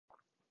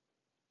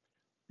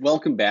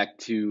Welcome back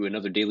to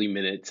another Daily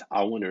Minute.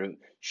 I want to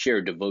share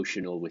a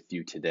devotional with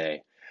you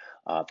today.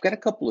 I've got a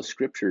couple of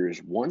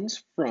scriptures.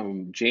 One's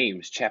from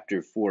James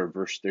chapter 4,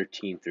 verse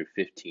 13 through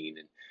 15.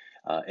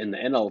 And in the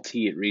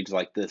NLT, it reads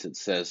like this. It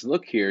says,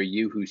 "Look here,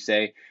 you who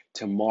say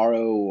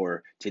tomorrow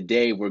or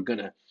today we're going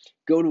to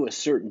go to a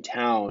certain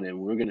town and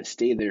we're going to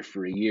stay there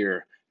for a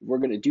year. We're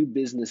going to do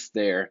business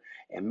there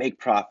and make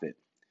profit."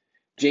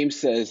 James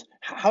says,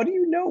 "How do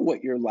you know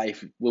what your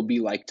life will be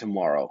like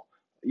tomorrow?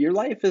 Your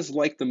life is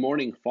like the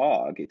morning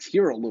fog. It's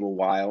here a little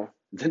while,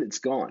 then it's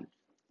gone.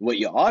 What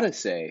you ought to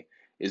say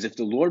is, if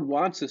the Lord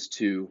wants us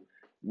to,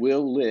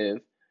 we'll live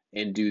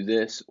and do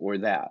this or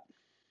that."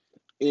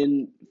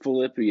 In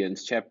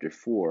Philippians chapter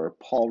 4,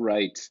 Paul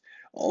writes,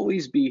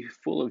 "Always be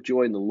full of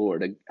joy in the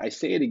Lord. I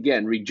say it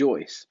again,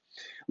 rejoice.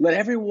 Let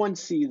everyone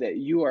see that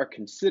you are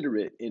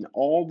considerate in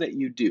all that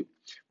you do.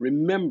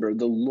 Remember,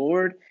 the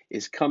Lord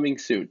is coming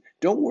soon.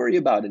 Don't worry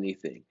about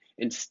anything.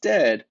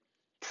 Instead,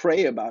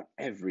 pray about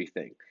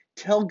everything.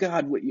 Tell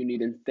God what you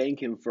need and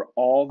thank Him for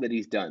all that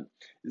He's done.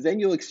 Then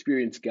you'll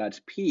experience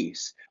God's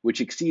peace, which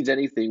exceeds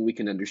anything we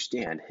can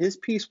understand. His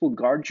peace will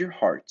guard your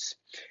hearts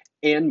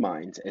and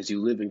minds as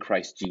you live in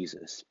Christ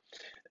Jesus."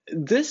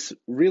 This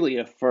really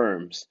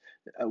affirms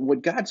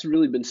what God's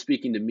really been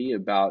speaking to me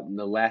about in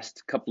the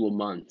last couple of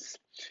months.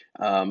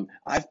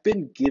 I've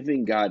been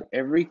giving God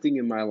everything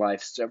in my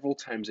life several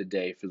times a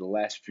day for the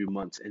last few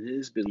months, and it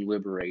has been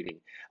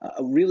liberating.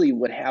 Really,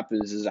 what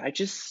happens is I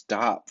just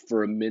stop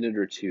for a minute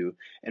or two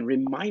and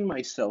remind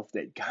myself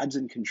that God's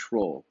in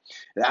control,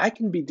 that I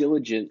can be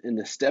diligent in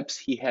the steps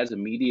He has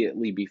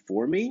immediately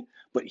before me,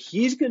 but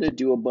He's going to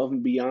do above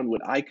and beyond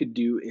what I could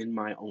do in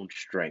my own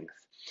strength.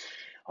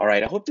 All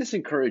right, I hope this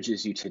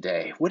encourages you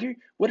today. What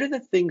are the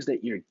things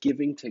that you're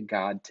giving to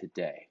God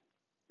today?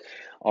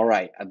 All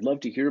right, I'd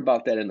love to hear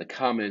about that in the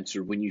comments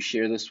or when you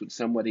share this with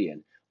somebody,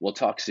 and we'll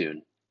talk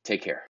soon. Take care.